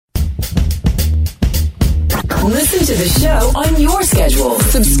Listen to the show on your schedule.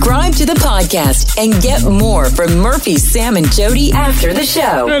 Subscribe to the podcast and get more from Murphy, Sam, and Jody after the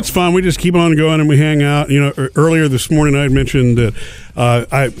show. That's fun. We just keep on going and we hang out. You know, earlier this morning I had mentioned that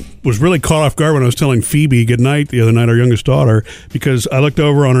I was really caught off guard when I was telling Phoebe goodnight the other night, our youngest daughter, because I looked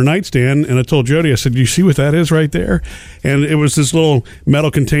over on her nightstand and I told Jody, I said, do you see what that is right there? And it was this little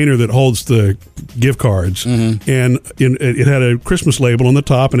metal container that holds the gift cards. Mm-hmm. And it had a Christmas label on the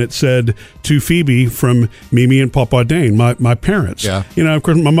top and it said, to Phoebe from Mimi and Papa Dane, my parents. Yeah. You know, of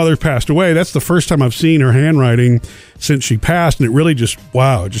course, my mother passed away. That's the first time I've seen her handwriting since she passed. And it really just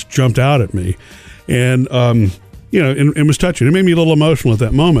jumped out at me. And, you know, and it was touching. It made me a little emotional at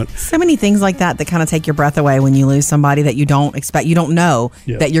that moment. So many things like that kind of take your breath away when you lose somebody that you don't expect. You don't know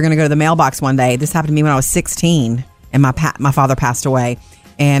that you're going to go to the mailbox one day. This happened to me when I was 16 and my father passed away.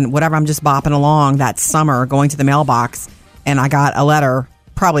 And whatever, I'm just bopping along that summer going to the mailbox and I got a letter,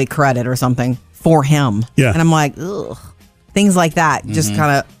 probably credit or something, for him. Yeah. And I'm like, ugh. Things like that just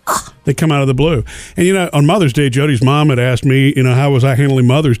kind of... They come out of the blue. And, you know, on Mother's Day, Jody's mom had asked me, you know, how was I handling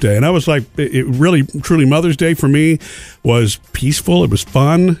Mother's Day? And I was like, it really, truly, Mother's Day for me was peaceful. It was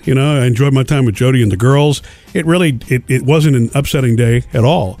fun. You know, I enjoyed my time with Jody and the girls. It really, it wasn't an upsetting day at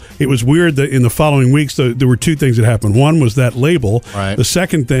all. It was weird that in the following weeks, there were two things that happened. One was that label. Right. The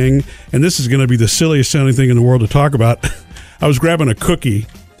second thing, and this is going to be the silliest sounding thing in the world to talk about, I was grabbing a cookie.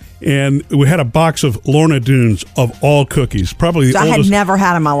 And we had a box of Lorna Doones of all cookies. Probably the oldest. I had never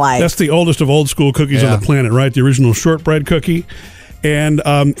had in my life. That's the oldest of old school cookies on the planet, right? The original shortbread cookie. And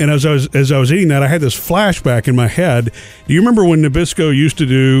as I was eating that, I had this flashback in my head. Do you remember when Nabisco used to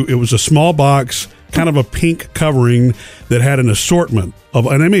do? It was a small box, kind of a pink covering that had an assortment of,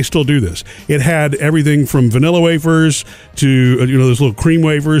 and they may still do this. It had everything from vanilla wafers to, you know, those little cream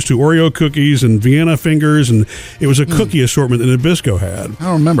wafers to Oreo cookies and Vienna fingers, and it was a cookie assortment that Nabisco had. I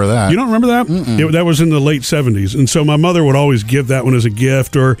don't remember that. You don't remember that? That was in the late 70s, and so my mother would always give that one as a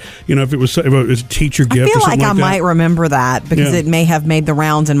gift, or, you know, if it was a teacher gift. I feel or something like I that. might remember that because it may have made the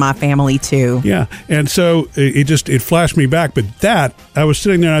rounds in my family too. Yeah, and so it flashed me back. But that, I was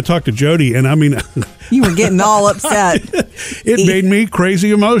sitting there and I talked to Jody, and I mean, you were getting all upset. It made me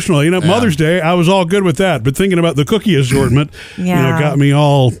crazy emotional. You know, Mother's Day, I was all good with that, but thinking about the cookie assortment, you know, got me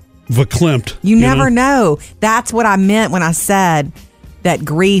all verklempt. You never know. That's what I meant when I said that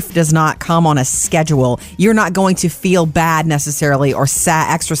grief does not come on a schedule. You're not going to feel bad necessarily or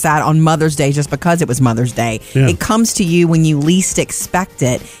extra sad on Mother's Day just because it was Mother's Day. Yeah. It comes to you when you least expect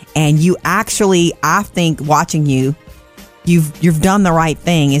it, and you actually, I think, watching you, You've done the right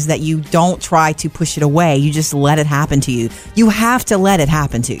thing, is that you don't try to push it away. You just let it happen to you. You have to let it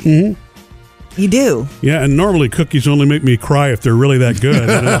happen to you. Mm-hmm. You do. Yeah, and normally cookies only make me cry if they're really that good.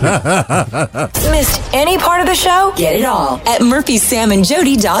 Missed any part of the show? Get it all at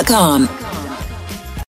murphysamandjody.com.